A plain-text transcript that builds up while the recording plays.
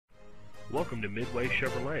Welcome to Midway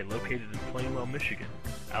Chevrolet, located in Plainwell, Michigan,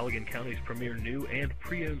 Allegan County's premier new and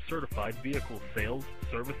pre-owned certified vehicle sales,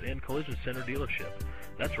 service, and collision center dealership.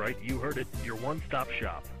 That's right, you heard it, your one-stop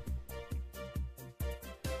shop.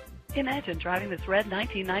 Imagine driving this red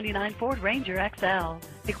 1999 Ford Ranger XL,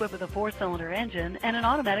 equipped with a 4-cylinder engine and an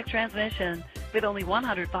automatic transmission, with only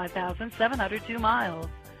 105,702 miles.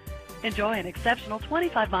 Enjoy an exceptional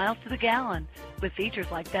 25 miles to the gallon, with features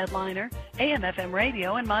like bedliner, AM/FM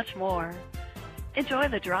radio, and much more. Enjoy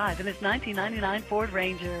the drive in this 1999 Ford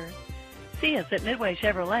Ranger. See us at Midway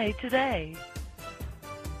Chevrolet today.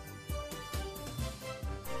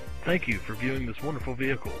 Thank you for viewing this wonderful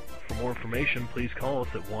vehicle. For more information, please call us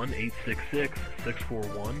at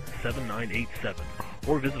 1-866-641-7987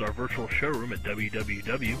 or visit our virtual showroom at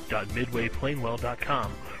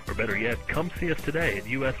www.midwayplainwell.com, or better yet, come see us today at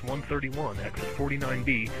US 131 exit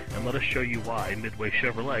 49B and let us show you why Midway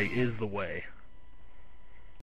Chevrolet is the way.